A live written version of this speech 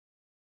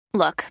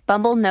Look,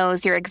 Bumble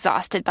knows you're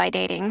exhausted by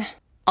dating.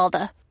 All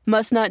the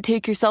must not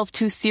take yourself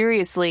too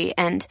seriously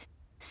and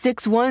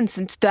 6'1"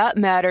 since that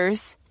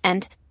matters.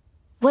 And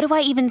what do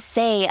I even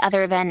say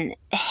other than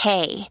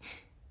hey?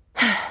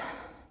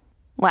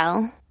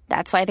 Well,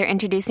 that's why they're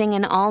introducing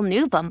an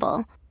all-new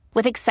Bumble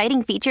with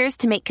exciting features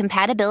to make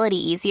compatibility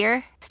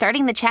easier,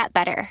 starting the chat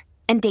better,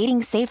 and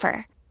dating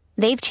safer.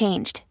 They've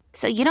changed,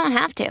 so you don't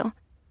have to.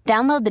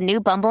 Download the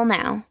new Bumble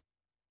now.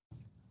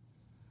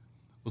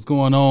 What's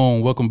going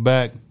on? Welcome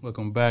back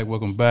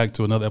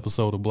to another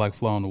episode of Black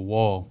Fly on the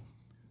Wall.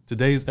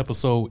 Today's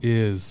episode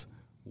is,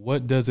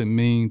 what does it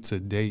mean to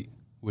date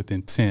with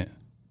intent?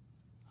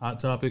 Hot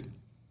topic.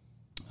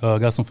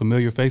 Got some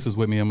familiar faces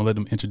with me. I'm going to let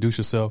them introduce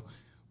yourself.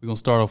 We're going to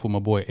start off with my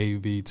boy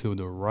AV to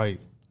the right.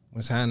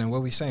 What's happening?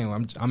 What we saying?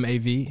 I'm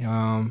AV.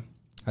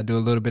 I do a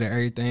little bit of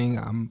everything.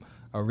 I'm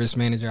a risk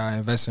manager. I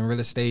invest in real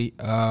estate,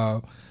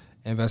 I'm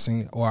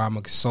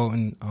a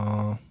consultant.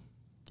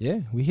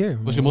 We here.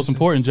 What's your most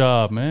important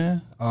job,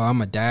 man?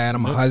 I'm a dad.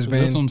 I'm a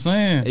husband. That's what I'm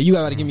saying. Hey, you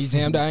got to give me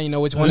jammed. I ain't know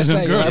which one to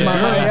say.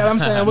 I'm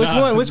saying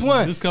which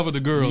one? Just cover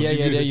the girls. Yeah.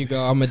 There you go.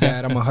 I'm a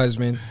dad. I'm a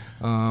husband.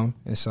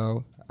 And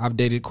so I've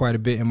dated quite a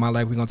bit in my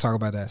life. We're gonna talk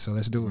about that. So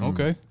let's do it.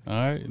 Okay. All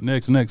right.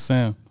 Next,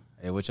 Sam.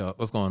 Hey, what's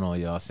going on,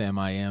 y'all? Sam,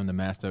 I am the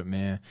Master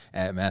Man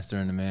at Master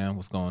and the Man.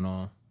 What's going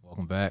on?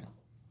 Welcome back.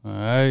 All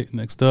right.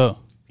 Next up,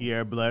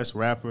 Pierre Bless,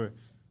 rapper,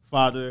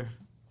 father,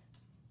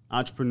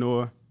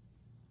 entrepreneur,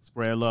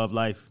 spread love,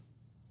 life.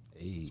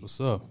 Hey. What's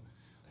up?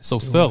 So,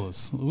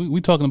 fellas,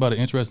 we talking about an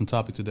interesting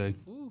topic today.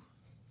 Ooh.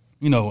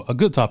 You know, a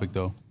good topic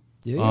though.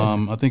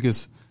 Yeah. I think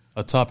it's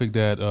a topic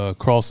that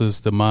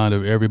crosses the mind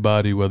of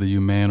everybody, whether you're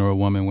a man or a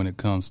woman, when it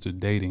comes to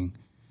dating.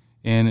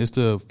 And it's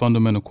the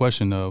fundamental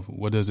question of,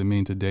 what does it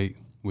mean to date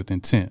with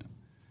intent?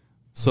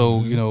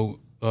 So, you know,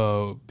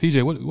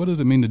 PJ, what does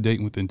it mean to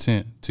date with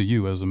intent to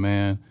you as a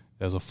man,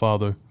 as a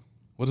father?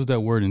 What does that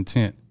word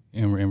intent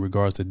in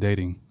regards to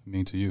dating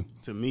mean to you?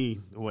 To me,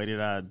 the way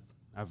that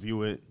I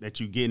view it, that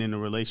you getting in a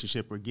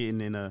relationship or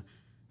getting in a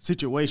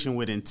situation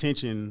with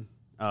intention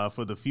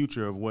for the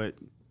future of what,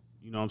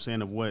 you know what I'm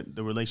saying, of what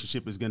the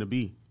relationship is going to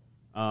be.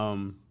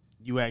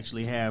 You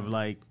actually have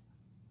like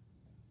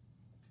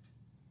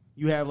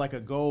a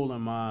goal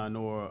in mind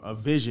or a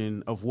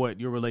vision of what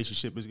your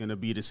relationship is going to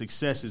be, the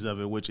successes of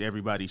it, which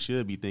everybody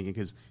should be thinking.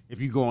 Because if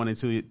you're going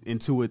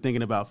into it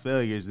thinking about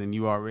failures, then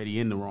you're already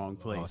in the wrong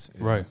place.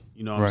 Right.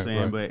 You know what I'm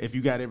saying? Right. But if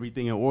you got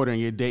everything in order and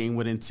you're dating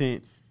with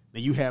intent,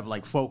 then you have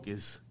like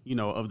focus, you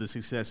know, of the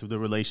success of the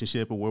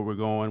relationship or where we're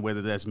going,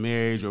 whether that's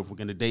marriage or if we're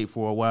going to date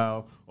for a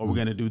while or we're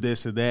going to do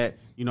this or that.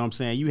 You know what I'm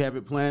saying? You have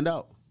it planned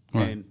out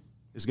and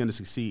it's going to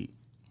succeed.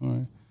 All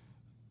right.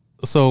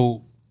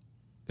 So,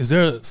 is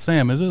there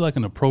like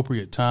an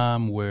appropriate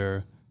time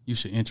where you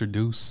should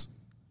introduce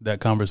that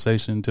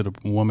conversation to the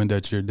woman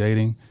that you're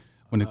dating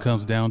when it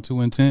comes down to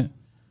intent?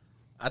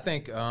 I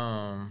think,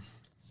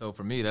 so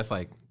for me, that's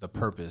like the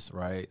purpose,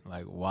 right?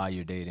 Like why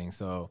you're dating.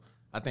 So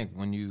I think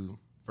when you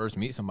first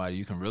meet somebody,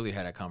 you can really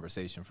have that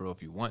conversation for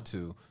if you want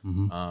to.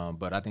 Mm-hmm.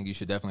 But I think you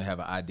should definitely have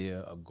an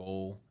idea, a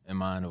goal in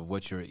mind of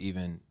what you're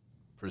even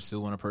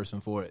pursuing a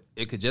person for.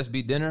 It could just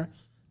be dinner.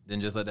 Then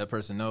just let that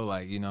person know,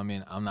 like, you know what I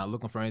mean? I'm not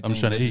looking for anything. I'm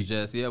just trying to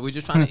eat. We're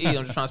just trying to eat.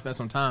 I'm just trying to spend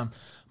some time.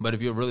 But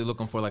if you're really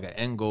looking for, like, an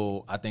end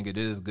goal, I think it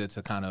is good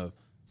to kind of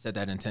set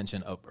that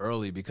intention up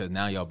early because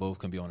now y'all both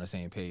can be on the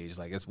same page.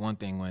 Like, it's one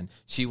thing when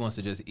she wants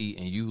to just eat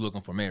and you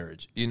looking for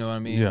marriage. You know what I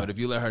mean? Yeah. But if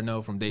you let her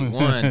know from day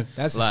one.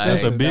 That's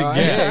a big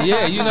gap.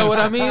 Yeah, you know what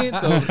I mean?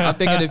 So I'm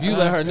thinking if you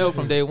let her know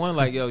from day one,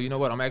 like, yo, you know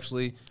what?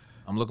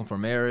 I'm looking for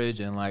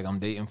marriage and, like, I'm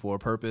dating for a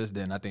purpose,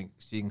 then I think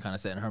she can kind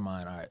of set in her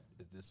mind, all right,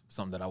 is this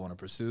something that I want to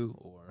pursue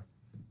or...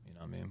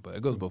 I mean, but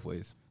it goes both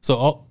ways.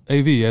 So,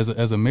 AV,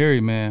 as a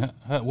married man,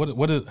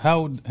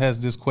 how has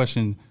this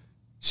question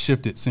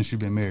shifted since you've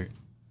been married?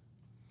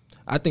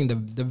 I think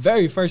the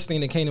very first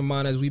thing that came to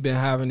mind as we've been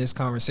having this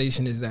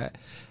conversation is that,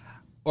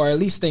 or at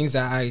least things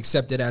that I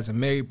accepted as a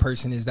married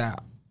person, is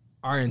that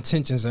our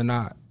intentions are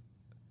not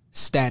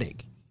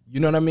static.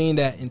 You know what I mean?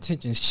 That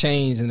intentions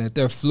change and that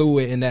they're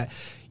fluid and that,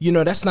 you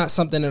know, that's not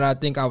something that I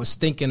think I was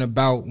thinking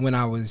about when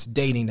I was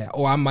dating that.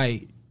 Or I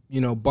might, you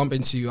know, bump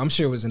into you. I'm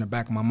sure it was in the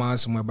back of my mind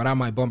somewhere, but I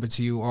might bump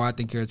into you. I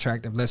think you're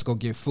attractive. Let's go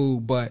get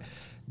food. But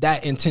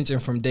that intention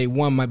from day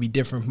one might be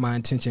different from my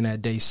intention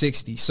at day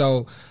 60.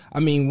 So, I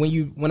mean,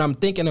 when I'm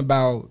thinking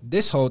about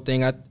this whole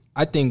thing,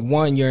 I think,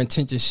 one, your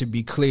intention should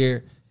be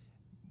clear.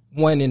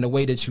 One, in the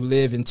way that you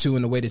live, and two,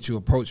 in the way that you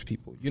approach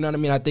people. You know what I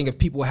mean? I think if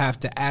people have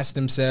to ask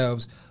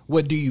themselves,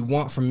 what do you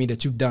want from me,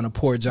 that you've done a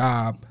poor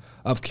job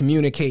of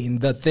communicating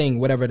the thing,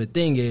 whatever the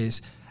thing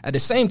is. At the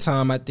same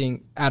time, I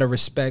think out of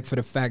respect for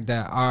the fact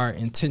that our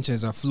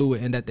intentions are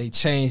fluid and that they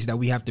change, that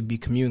we have to be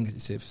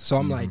communicative. So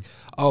I'm like,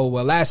 oh,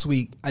 well, last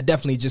week I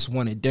definitely just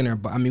wanted dinner,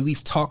 but I mean,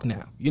 we've talked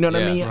now. You know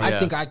what I mean? I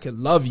think I could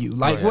love you.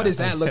 Like, what does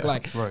that look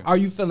like? Right. Are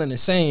you feeling the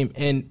same?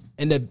 And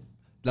the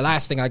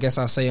last thing I guess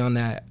I'll say on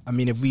that, I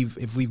mean, if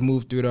we've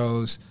moved through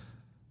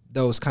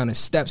those kind of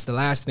steps, the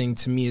last thing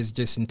to me is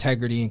just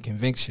integrity and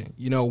conviction.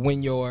 You know,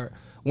 when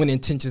when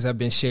intentions have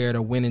been shared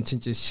or when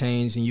intentions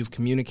change and you've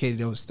communicated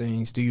those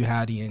things, do you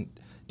have the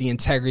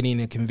integrity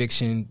and the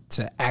conviction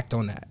to act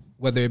on that,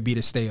 whether it be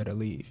to stay or to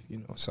leave?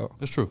 So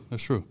that's true.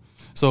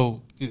 So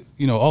all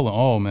in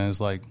all, man, it's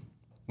like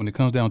when it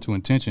comes down to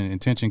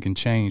intention can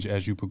change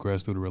as you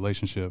progress through the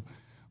relationship.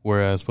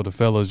 Whereas for the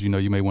fellas,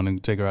 you may want to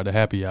take her out to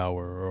happy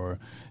hour, or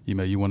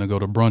you want to go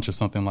to brunch or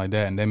something like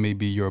that, and that may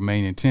be your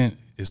main intent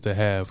is to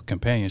have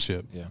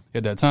companionship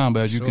at that time.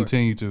 But as you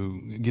continue to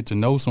get to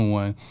know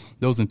someone,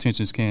 those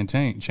intentions can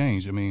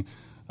change. I mean,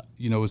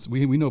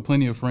 we know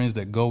plenty of friends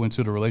that go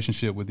into the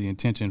relationship with the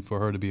intention for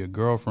her to be a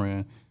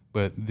girlfriend,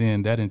 but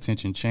then that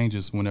intention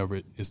changes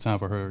whenever it's time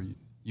for her.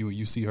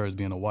 You see her as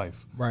being a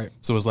wife, right?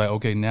 So it's like,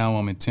 okay, now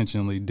I'm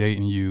intentionally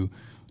dating you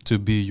to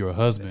be your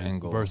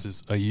husband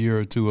versus a year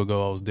or two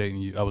ago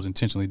I was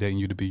intentionally dating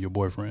you to be your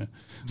boyfriend.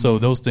 So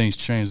those things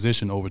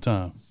transition over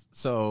time.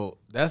 So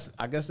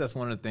I guess that's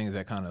one of the things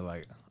that kind of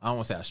like, I don't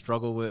want to say I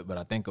struggle with, but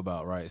I think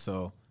about, right?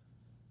 So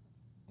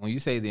when you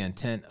say the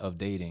intent of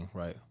dating,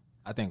 right?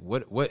 I think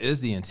what is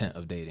the intent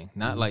of dating?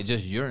 Not like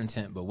just your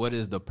intent, but what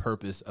is the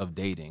purpose of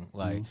dating?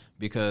 Like,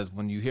 because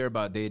when you hear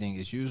about dating,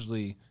 it's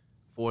usually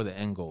for the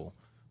end goal.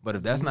 But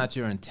if that's not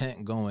your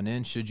intent going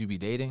in, should you be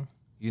dating?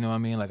 You know what I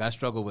mean? Like, I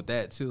struggle with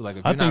that, too. Like,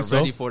 if you're not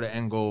ready for the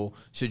end goal,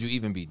 should you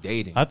even be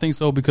dating? I think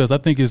so, because I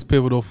think it's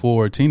pivotal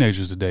for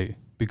teenagers to date,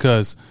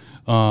 because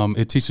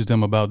it teaches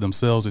them about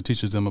themselves. It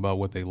teaches them about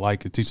what they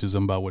like. It teaches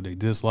them about what they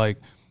dislike.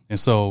 And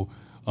so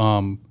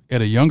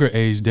at a younger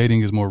age,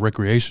 dating is more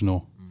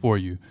recreational for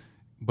you.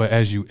 But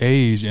as you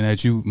age and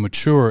as you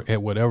mature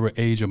at whatever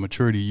age of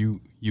maturity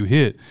you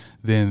hit,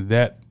 then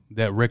that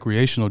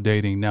recreational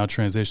dating now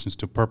transitions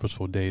to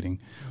purposeful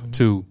dating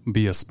to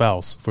be a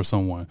spouse for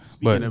someone.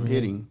 Speaking of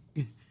hitting,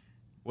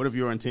 what if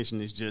your intention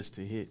is just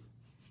to hit?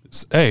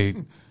 Hey,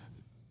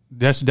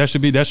 that's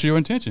your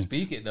intention.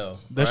 Speak it though.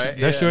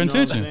 That's your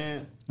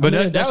intention. But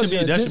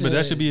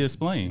that should be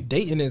explained.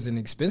 Dating is an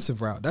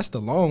expensive route. That's the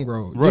long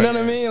road. Right. You know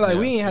what I mean? Like,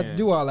 we ain't have to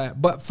do all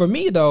that. But for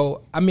me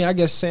though, I mean, I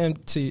guess, Sam,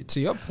 to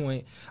your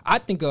point, I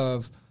think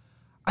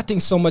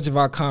so much of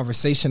our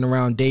conversation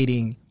around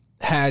dating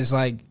has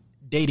like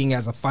dating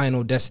as a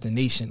final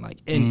destination, like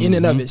in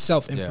and of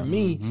itself. And for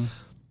me,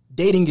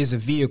 dating is a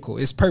vehicle.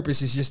 Its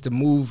purpose is just to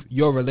move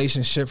your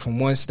relationship from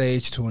one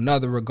stage to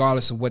another,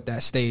 regardless of what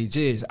that stage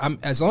is.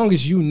 As long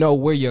as you know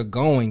where you're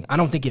going, I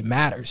don't think it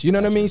matters. You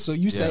know what I mean? So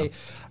you say,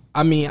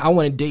 I mean, I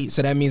want to date,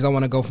 so that means I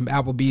want to go from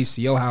Applebee's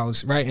to your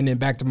house, right? And then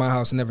back to my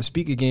house and never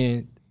speak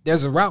again.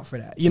 There's a route for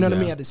that. You know what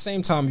I mean? At the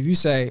same time, if you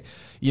say,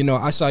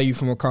 I saw you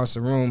from across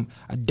the room,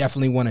 I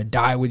definitely want to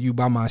die with you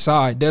by my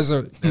side. There's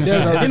a you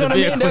know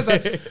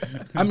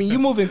what I mean? You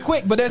moving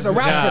quick, but there's a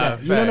route for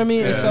that. You know what I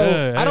mean? And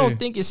so I don't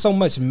think it so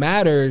much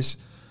matters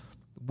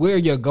where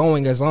you're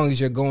going, as long as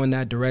you're going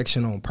that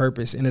direction on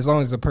purpose, and as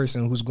long as the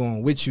person who's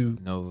going with you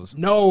knows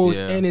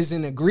and is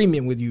in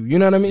agreement with you. You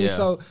know what I mean?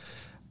 So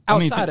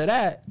outside of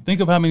that,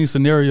 think of how many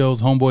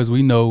scenarios, homeboys,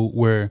 we know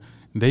where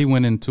they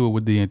went into it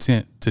with the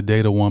intent to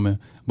date a woman,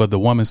 but the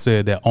woman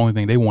said that only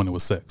thing they wanted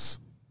was sex.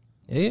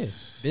 Yeah,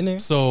 been there.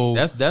 So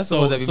that's the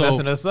ones that be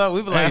messing us up.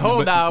 We be like,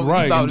 hold on,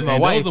 right? And those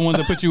are the ones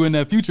that put you in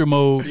that future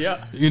mode.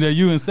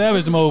 You in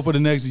savage mode for the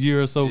next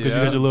year or so because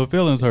you got your little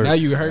feelings hurt. Now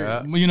you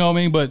hurt. You know what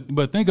I mean?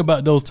 But think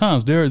about those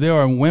times. There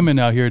are women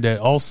out here that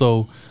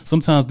also,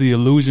 sometimes the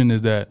illusion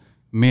is that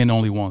men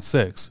only want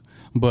sex,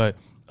 but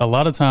a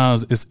lot of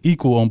times it's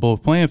equal on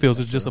both playing fields.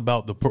 It's just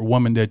about the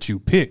woman that you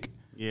pick.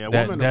 Yeah,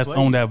 that's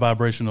on that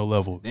vibrational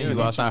level. Then you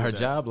go outside her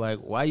job, like,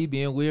 why are you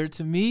being weird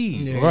to me?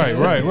 Yeah.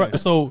 Right.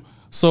 So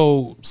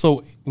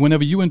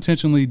whenever you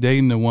intentionally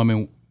dating a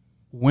woman,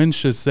 when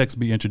should sex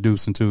be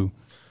introduced into?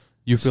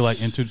 You feel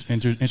like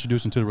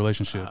introduced into the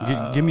relationship?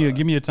 Give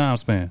me a time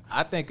span.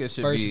 I think it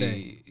should first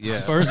be day.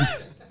 First.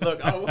 Look,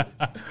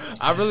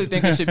 I really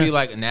think it should be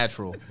like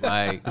natural.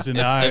 Like if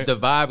the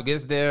vibe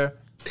gets there,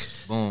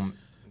 boom,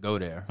 go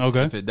there.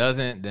 Okay. If it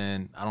doesn't,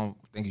 then I don't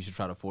think you should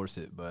try to force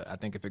it. But I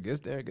think if it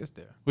gets there, it gets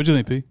there. What do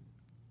you think, P?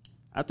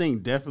 I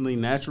think definitely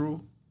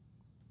natural,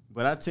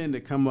 but I tend to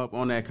come up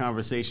on that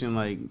conversation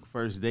like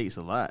first dates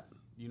a lot.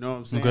 You know what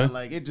I'm saying? Okay.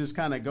 Like, it just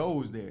kind of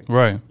goes there.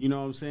 Right. You know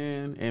what I'm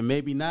saying? And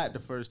maybe not the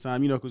first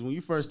time, because when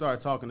you first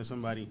start talking to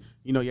somebody,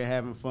 you're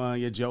having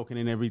fun, you're joking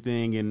and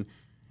everything, and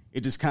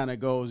it just kind of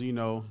goes,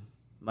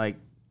 like,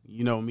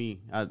 me,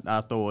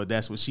 I throw a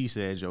that's what she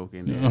said joke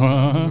in there.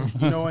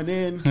 And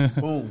then,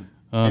 boom.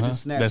 It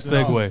just snaps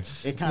that segue.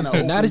 Off. It kind of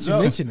so now that you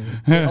mention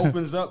it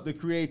opens up the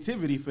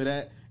creativity for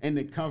that and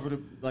the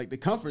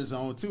comfort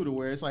zone too, to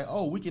where it's like,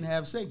 oh, we can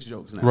have sex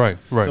jokes now. Right.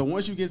 So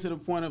once you get to the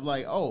point of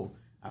like, oh,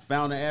 I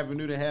found an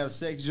avenue to have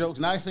sex jokes.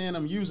 Not saying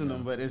I'm using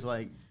them, but it's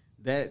like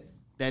that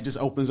just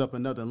opens up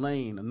another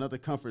lane, another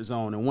comfort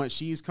zone. And once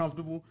she's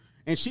comfortable,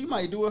 and she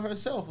might do it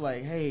herself,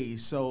 like, hey,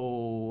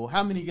 so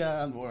how many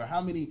guys or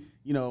how many,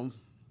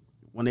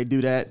 when they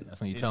do that, that's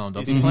when you tell them,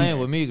 don't be playing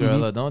with me, girl.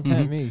 Look, don't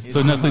tempt me.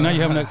 So now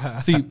you having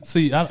that.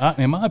 See, I,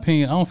 in my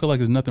opinion, I don't feel like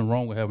there's nothing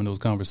wrong with having those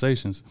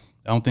conversations.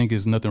 I don't think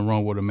there's nothing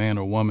wrong with a man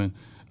or woman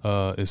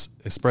is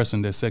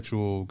expressing their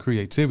sexual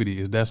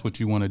creativity, if that's what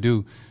you want to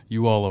do,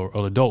 you all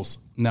are adults.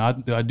 Now,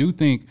 I do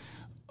think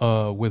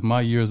with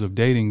my years of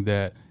dating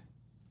that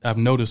I've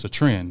noticed a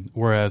trend,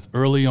 whereas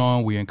early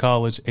on, we in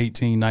college,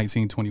 18,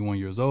 19, 21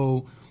 years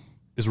old,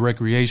 it's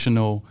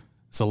recreational.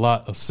 It's a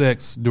lot of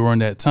sex during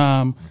that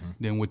time. Mm-hmm.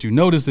 Then what you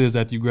notice is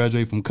after you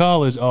graduate from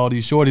college, all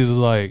these shorties is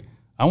like,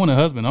 I want a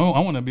husband. I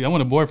want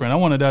a boyfriend. I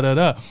want a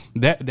da-da-da.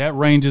 That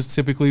ranges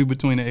typically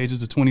between the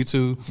ages of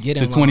 22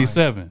 to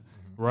 27,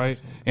 right?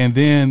 And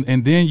then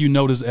you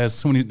notice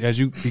as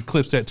you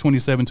eclipse that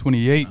 27,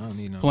 28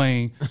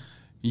 plane,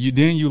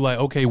 you like,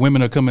 okay,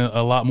 women are coming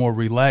a lot more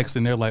relaxed,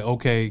 and they're like,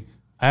 okay,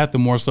 I have to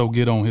more so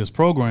get on his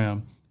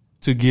program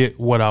to get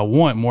what I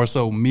want, more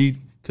so me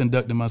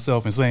conducting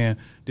myself and saying,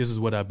 this is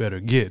what I better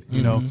get,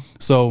 you know?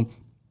 So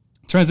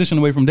transition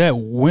away from that,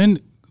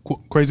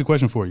 crazy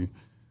question for you.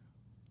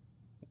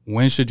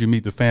 When should you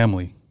meet the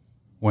family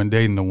when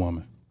dating a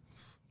woman?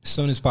 As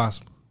soon as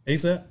possible.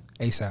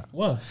 ASAP?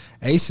 What?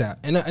 ASAP.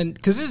 And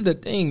because this is the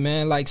thing,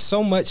 man, like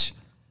so much,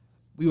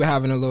 we were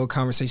having a little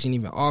conversation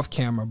even off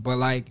camera, but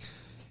like,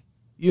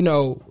 you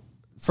know,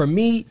 for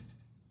me,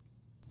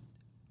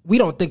 we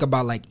don't think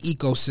about like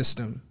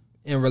ecosystem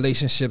in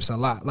relationships a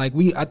lot. Like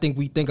I think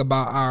we think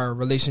about our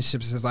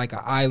relationships as like an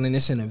island.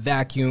 It's in a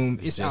vacuum.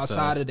 It's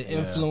outside of the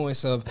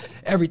influence of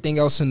everything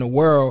else in the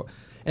world.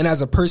 And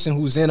as a person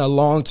who's in a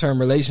long-term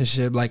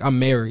relationship, like I'm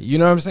married, you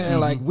know what I'm saying?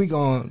 Like we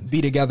gonna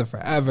be together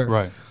forever.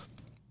 Right.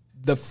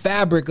 The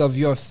fabric of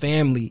your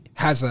family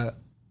has a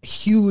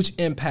huge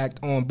impact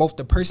on both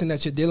the person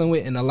that you're dealing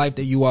with and the life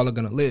that you all are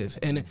gonna live.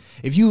 And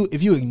if you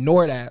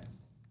ignore that,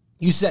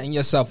 you setting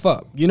yourself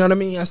up. You know what I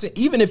mean? I said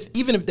even if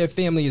their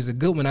family is a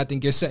good one, I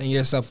think you're setting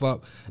yourself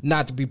up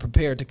not to be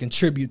prepared to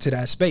contribute to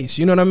that space.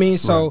 You know what I mean?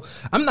 So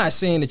I'm not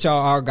saying that y'all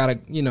all gotta,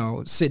 you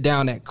know, sit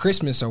down at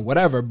Christmas or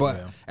whatever,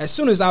 but as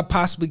soon as I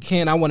possibly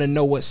can, I want to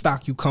know what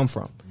stock you come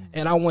from.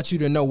 And I want you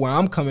to know where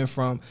I'm coming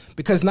from,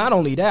 because not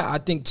only that, I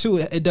think too,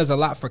 it does a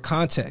lot for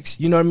context.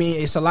 You know what I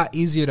mean? It's a lot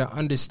easier to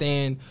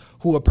understand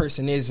who a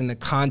person is in the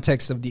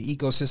context of the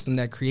ecosystem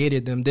that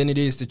created them than it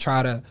is to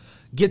try to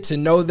get to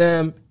know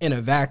them in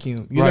a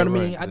vacuum. You know what I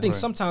mean? I think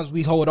sometimes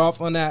we hold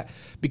off on that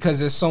because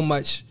there's so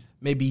much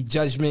maybe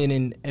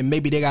judgment and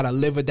maybe they got to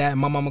live with that.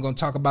 And my mama going to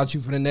talk about you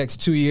for the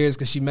next 2 years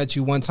because she met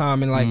you one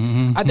time. And like,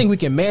 I think we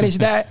can manage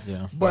that.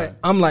 But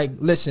I'm like,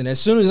 listen, as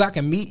soon as I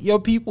can meet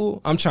your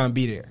people, I'm trying to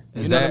be there.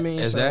 You know what I mean?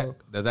 Does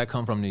that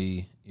come from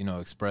the, you know,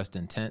 expressed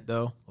intent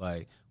though?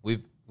 Like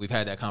we've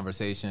had that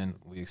conversation.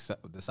 We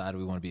decided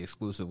we want to be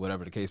exclusive,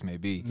 whatever the case may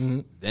be.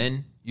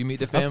 Then you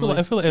meet the family.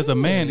 I feel like as a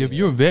man, if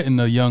you're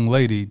vetting a young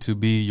lady to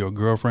be your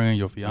girlfriend,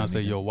 your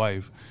fiance, your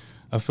wife,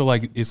 I feel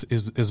like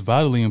it's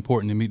vitally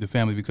important to meet the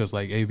family because,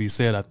 like AV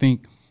said, I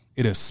think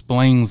it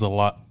explains a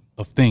lot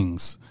of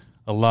things,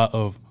 a lot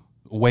of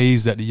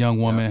ways that the young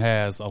woman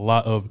has, a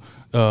lot of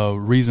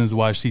reasons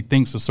why she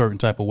thinks a certain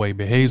type of way,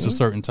 behaves a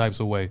certain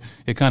types of way.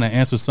 It kind of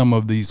answers some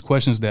of these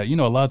questions that, you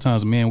know, a lot of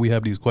times, men, we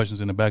have these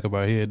questions in the back of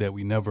our head that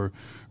we never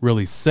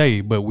really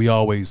say, but we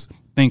always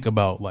think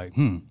about like,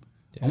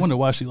 I wonder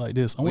why she like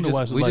this. I wonder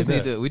why she's like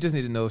that. We just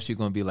need to know if she's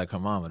going to be like her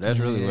mama. That's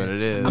really what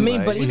it is. I mean,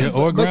 like, but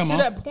to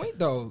that point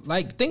though,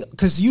 like think,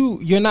 because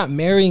you're not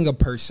marrying a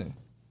person.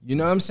 You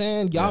know what I'm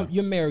saying?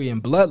 You're marrying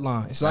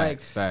bloodlines. Like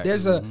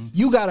there's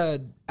you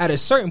gotta, at a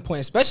certain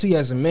point, especially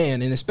as a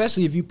man, and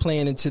especially if you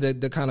playing into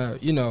the kind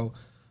of, you know,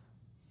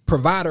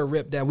 provider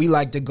rip that we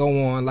like to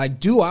go on, like,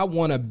 do I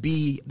want to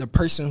be the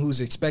person who's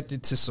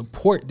expected to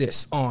support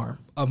this arm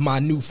of my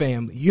new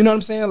family? You know what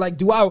I'm saying? Like,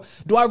 do I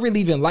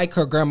really even like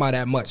her grandma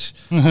that much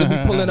to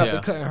be pulling up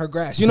and cutting her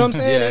grass? You know what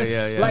I'm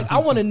saying? Like, I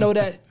want to know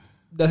that.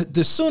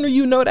 The sooner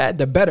you know that,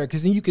 the better,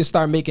 because then you can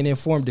start making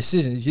informed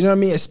decisions. You know what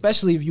I mean?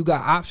 Especially if you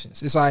got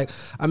options. It's like,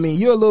 I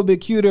mean, you're a little bit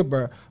cuter,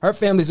 but her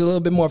family's a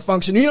little bit more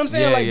functional. You know what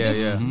I'm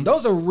saying?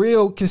 Those are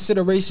real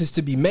considerations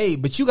to be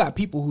made. But you got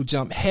people who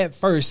jump head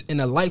first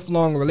into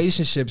lifelong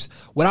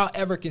relationships without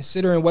ever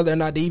considering whether or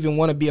not they even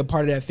want to be a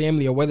part of that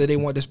family or whether they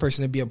want this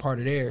person to be a part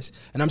of theirs.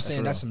 And I'm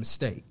saying that's a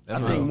mistake. I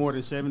think more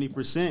than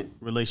 70%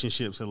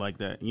 relationships are like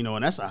that. You know,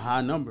 and that's a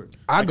high number.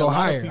 I go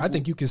higher. I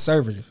think you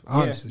conservative,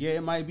 honestly. Yeah,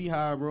 it might be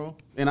higher, bro.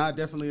 And I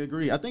definitely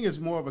agree. I think it's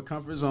more of a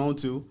comfort zone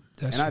too.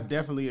 I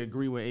definitely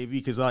agree with AV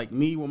because, like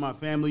me, with my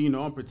family, you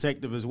know, I'm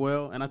protective as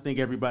well, and I think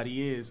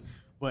everybody is.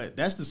 But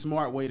that's the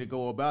smart way to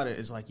go about it.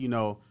 It's like, you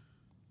know,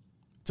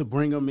 to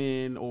bring them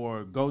in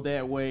or go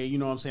that way. You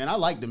know what I'm saying? I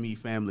like to meet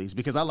families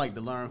because I like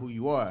to learn who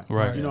you are.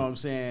 Right. You know what I'm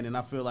saying? And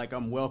I feel like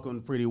I'm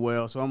welcomed pretty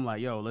well. So I'm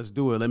like, yo, let's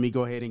do it. Let me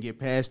go ahead and get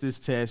past this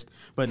test.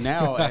 But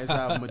now, as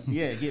I've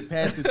get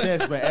past the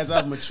test. But as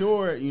I've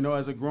matured, you know,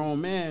 as a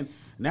grown man,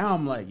 now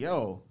I'm like,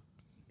 yo,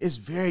 it's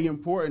very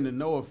important to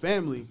know a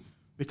family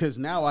because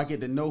now I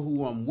get to know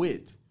who I'm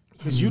with.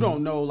 Because you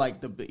don't know, like,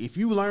 if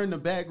you learn the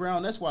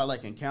background, that's why,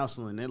 like, in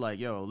counseling, they're like,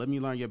 yo, let me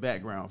learn your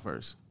background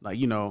first. Like,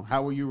 you know,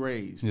 how were you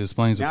raised? It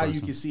explains now the person.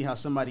 You can see how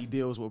somebody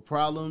deals with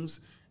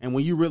problems. And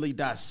when you really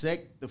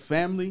dissect the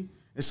family,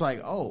 it's like,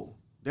 oh,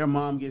 their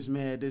mom gets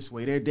mad this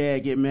way, their dad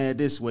get mad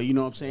this way, you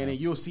know what I'm saying? And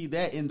you'll see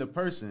that in the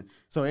person.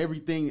 So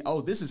everything,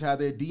 this is how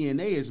their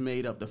DNA is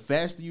made up. The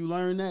faster you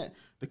learn that,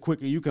 the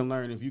quicker you can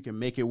learn if you can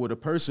make it with a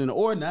person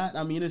or not.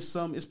 I mean,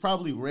 it's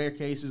probably rare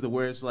cases to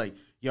where it's like,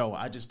 yo,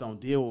 I just don't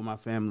deal with my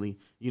family,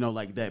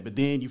 like that. But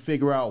then you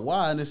figure out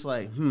why, and it's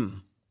like,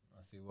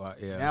 I see why.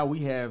 Yeah. Now we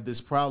have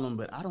this problem,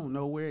 but I don't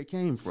know where it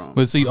came from.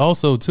 But see,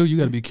 also too, you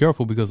got to be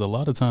careful because a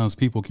lot of times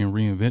people can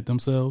reinvent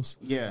themselves.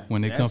 Yeah,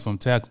 when they come from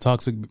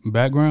toxic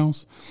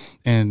backgrounds,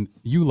 and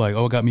you like,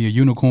 oh, got me a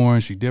unicorn.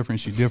 She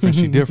different. She different.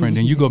 She different.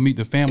 Then you go meet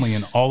the family,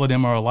 and all of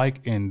them are alike,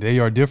 and they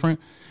are different.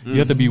 You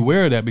have to be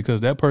aware of that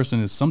because that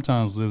person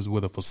sometimes lives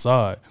with a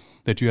facade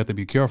that you have to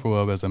be careful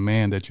of as a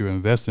man that you're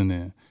investing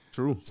in.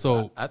 True.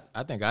 So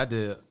I think I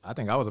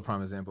was a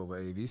prime example of what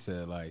AV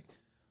said. Like,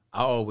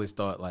 I always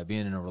thought like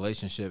being in a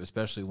relationship,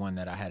 especially one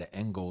that I had an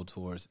end goal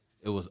towards,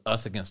 it was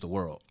us against the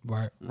world.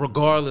 Right.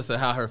 Regardless of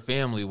how her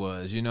family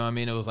was. You know what I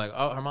mean? It was like,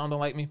 oh, her mom don't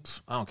like me?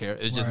 Pfft, I don't care.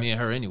 It's just me and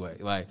her anyway.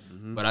 Like,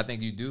 but I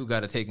think you do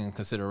got to take in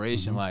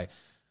consideration like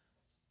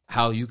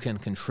how you can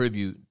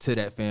contribute to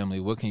that family.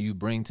 What can you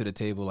bring to the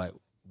table? Like,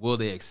 will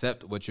they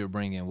accept what you're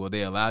bringing? Will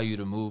they allow you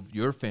to move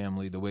your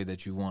family the way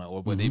that you want?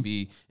 Or will they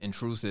be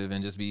intrusive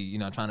and just be,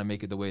 trying to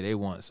make it the way they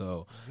want?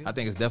 So I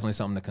think it's definitely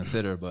something to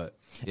consider. But,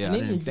 yeah, I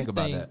didn't think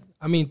about that.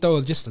 I mean,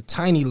 throw just a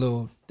tiny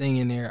little thing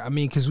in there. I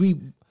mean, because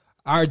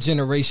our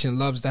generation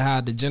loves to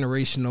have the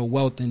generational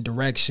wealth and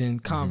direction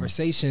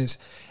conversations.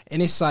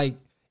 And it's like,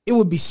 it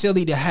would be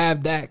silly to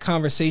have that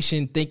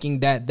conversation thinking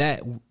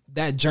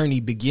that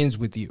journey begins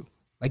with you.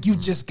 Like, you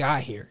just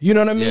got here. You know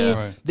what I mean? Yeah,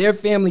 right. Their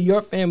family,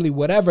 your family,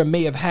 whatever,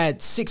 may have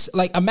had 6.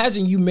 Like,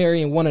 imagine you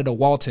marrying one of the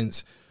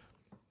Waltons.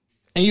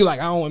 And you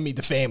like, I don't want to meet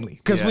the family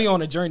because we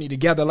on a journey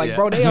together. Like,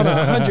 bro, they on a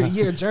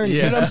 100-year journey.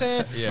 You know what I'm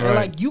saying? Yeah. And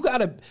like, you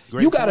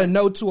gotta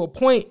know to a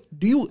point.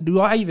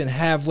 Do I even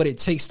have what it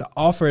takes to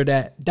offer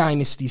that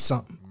dynasty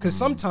something? Because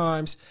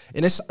sometimes,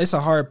 and it's a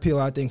hard pill,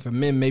 I think, for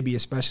men, maybe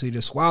especially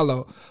to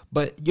swallow.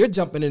 But you're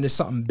jumping into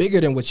something bigger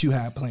than what you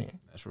had planned.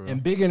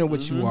 And bigger than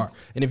what you are.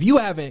 And if you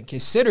haven't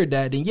considered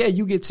that, then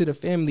you get to the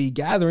family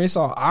gathering, it's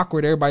all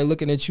awkward. Everybody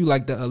looking at you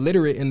like the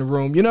illiterate in the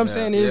room. You know what I'm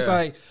saying? It's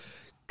like,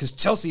 because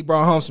Chelsea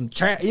brought home some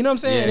trash. You know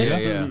what I'm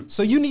saying?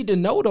 So you need to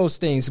know those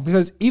things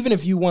because even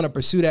if you want to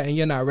pursue that and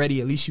you're not ready,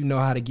 at least you know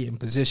how to get in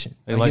position.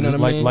 Hey, you know what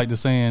I mean? Like the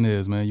saying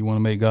is, man, you want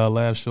to make God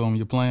laugh, show him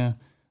your plan.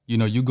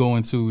 You go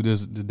into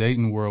the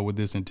dating world with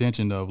this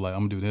intention of like,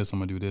 I'm gonna do this, I'm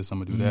gonna do this, I'm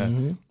gonna do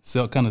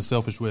that. Kind of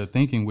selfish way of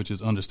thinking, which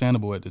is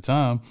understandable at the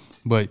time,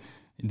 but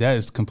that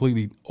is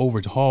completely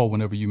overhauled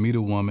whenever you meet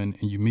a woman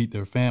and you meet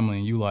their family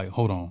and you like,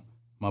 hold on,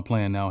 my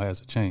plan now has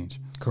to change.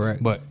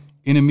 Correct. But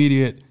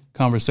intermediate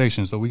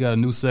conversation. So we got a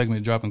new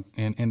segment dropping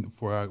in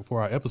for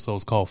our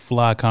episodes called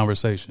Fly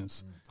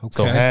Conversations. Okay.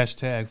 So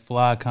hashtag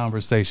Fly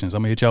Conversations.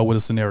 I'm gonna hit y'all with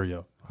a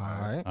scenario.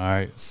 All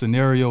right.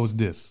 Scenario is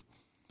this.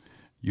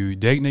 You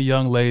dating a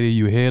young lady,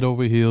 you head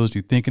over heels,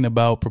 you thinking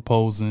about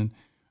proposing,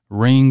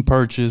 ring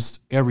purchased,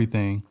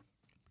 everything.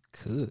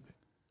 Good.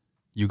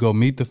 You go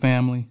meet the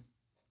family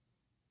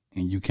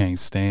and you can't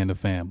stand the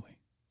family.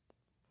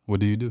 What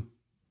do you do?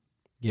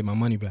 Get my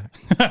money back.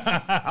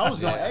 I was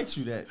going to ask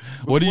you that.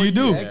 What do you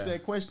do? Ask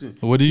that question.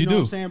 What do you do? Know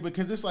what I'm saying?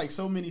 Because it's like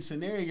so many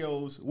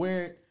scenarios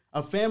where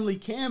a family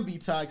can be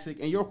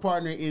toxic and your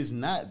partner is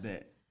not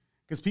that.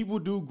 Because people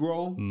do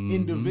grow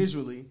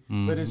individually,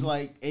 but it's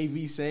like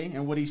AV say,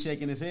 and what he's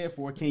shaking his head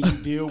for, can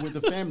you deal with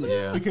the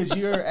family? Because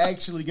you're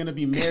actually going to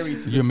be married to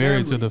the family. You're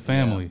married to the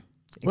family. Yeah.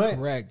 But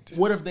correct.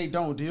 What if they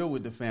don't deal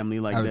with the family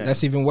like that?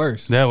 That's even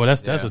worse.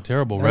 That's a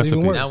terrible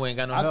recipe. Now we ain't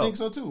got no help. I think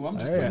so too. I'm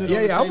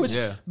just I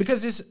was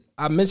because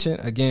I mentioned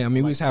again. I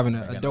mean, we was having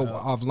a dope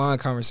offline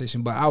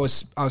conversation, but I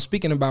was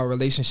speaking about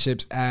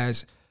relationships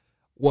as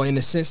well in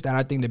the sense that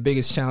I think the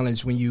biggest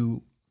challenge when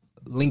you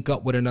link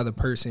up with another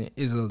person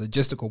is a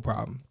logistical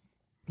problem.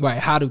 Right?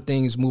 How do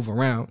things move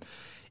around?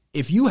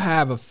 If you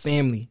have a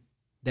family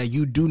that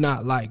you do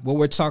not like, what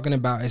we're talking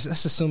about is,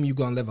 let's assume you're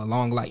going to live a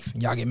long life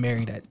and y'all get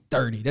married at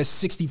 30. That's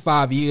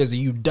 65 years of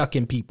you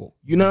ducking people.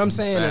 You know what I'm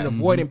saying? And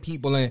avoiding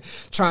people and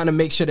trying to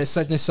make sure that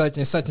such and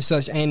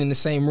such ain't in the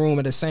same room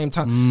at the same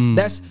time.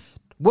 That's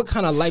what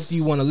kind of life do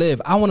you want to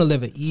live? I want to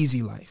live an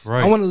easy life.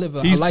 Right. I want to live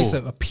a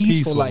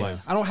peaceful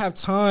life. I don't have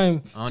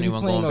time to be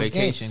playing those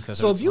games.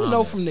 So if you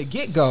know from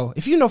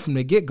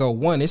the get-go,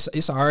 one,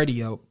 it's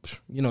already a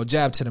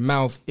jab to the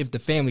mouth if the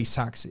family's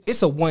toxic.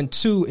 It's a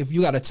 1-2 if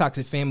you got a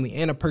toxic family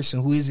and a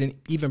person who isn't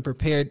even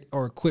prepared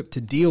or equipped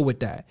to deal with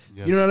that.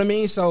 Yes. You know what I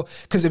mean? So,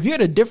 because if you're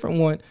the different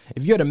one,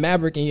 if you're the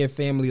maverick in your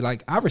family,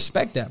 like, I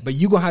respect that, but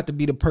you're going to have to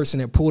be the person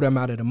that pulled them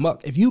out of the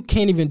muck. If you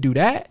can't even do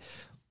that,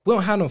 we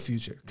don't have no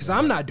future because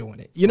I'm not doing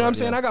it. You know what I'm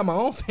saying? I got my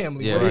own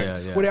family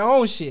with their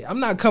own shit.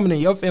 I'm not coming in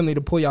your family to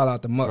pull y'all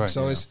out the muck.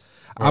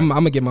 I'm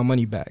going to get my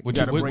money back. You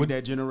got to break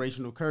that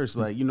generational curse.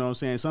 Like, you know what I'm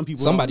saying? Some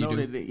people Somebody don't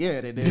know do.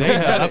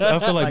 I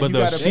feel like,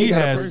 but she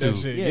has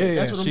to. Yeah,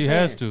 that's what I'm saying. She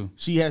has to.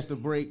 She has to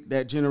break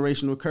that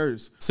generational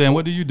curse. Sam,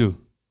 what do? You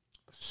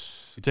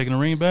taking the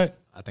ring back?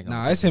 I think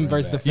it's him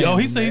versus the family. Yo,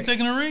 he said he's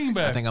taking the ring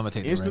back. I think I'm going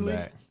to take the ring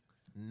back.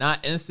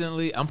 not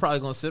instantly. I'm probably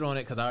gonna sit on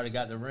it because I already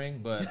got the ring.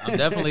 But I'm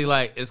definitely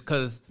like, it's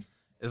because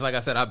it's like I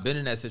said, I've been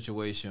in that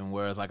situation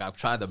where it's like I've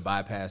tried to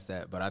bypass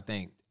that, but I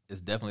think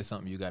it's definitely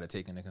something you got to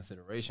take into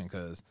consideration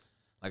because,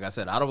 like I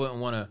said, I wouldn't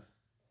want to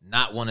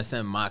not want to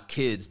send my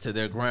kids to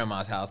their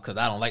grandma's house because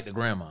I don't like the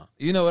grandma.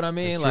 You know what I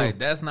mean?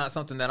 That's not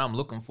something that I'm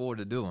looking forward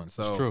to doing.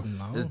 So it's true.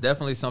 It's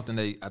definitely something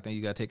that I think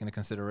you got to take into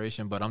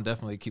consideration. But I'm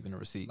definitely keeping the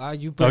receipt.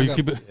 You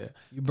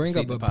bring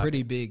up a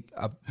pretty big,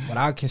 what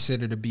I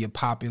consider to be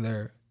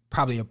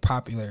probably a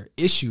popular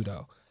issue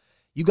though.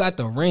 You got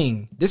the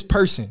ring. This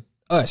person,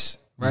 us.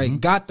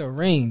 Right, got the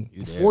ring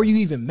before you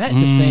even met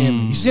the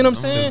family. You see what I'm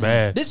saying?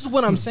 This is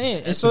what I'm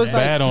saying. And so it's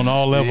bad like, on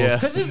all levels.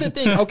 Because this is the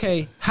thing.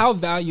 Okay, how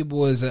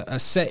valuable is a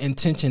set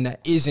intention that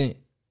isn't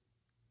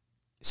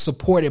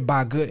supported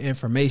by good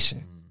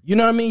information? You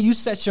know what I mean? You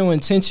set your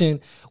intention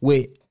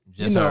with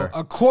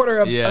a quarter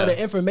of the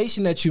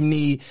information that you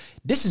need.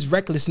 This is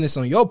recklessness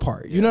on your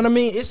part. You know what I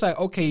mean? It's like,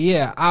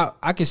 okay,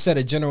 I can set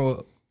a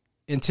general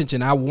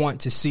intention. I want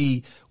to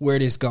see where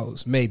this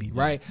goes, maybe,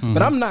 right?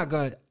 But I'm not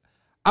gonna.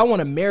 I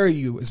want to marry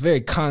you. It's very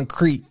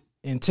concrete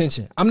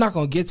intention. I'm not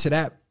going to get to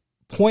that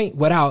point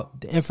without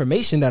the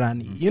information that I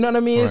need. You know what I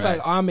mean? It's like,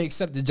 I'm going to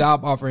accept the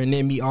job offer and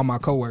then meet all my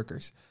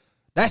coworkers.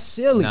 That's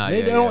silly.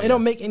 It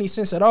don't make any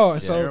sense at all.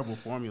 So terrible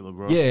formula,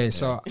 bro.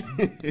 So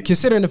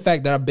considering the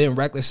fact that I've been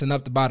reckless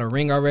enough to buy the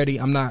ring already,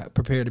 I'm not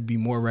prepared to be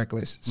more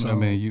reckless. So I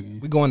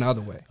mean, we going the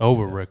other way.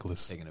 Over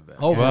reckless. Taking it back.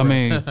 I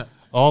mean,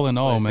 all in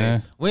all,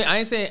 man. I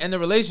ain't saying in the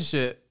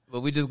relationship. But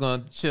we just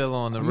gonna chill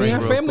on the ring.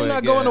 Our family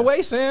not going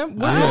away, Sam.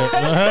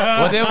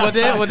 Well, then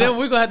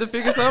we're gonna have to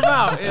figure something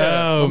out.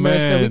 Oh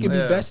man, we can be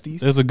besties.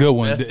 That's a good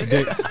one.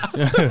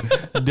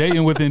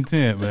 Dating with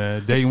intent,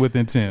 man. Dating with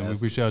intent. We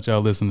appreciate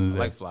y'all listening today.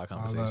 I like fly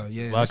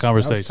conversations. Fly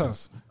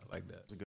conversations.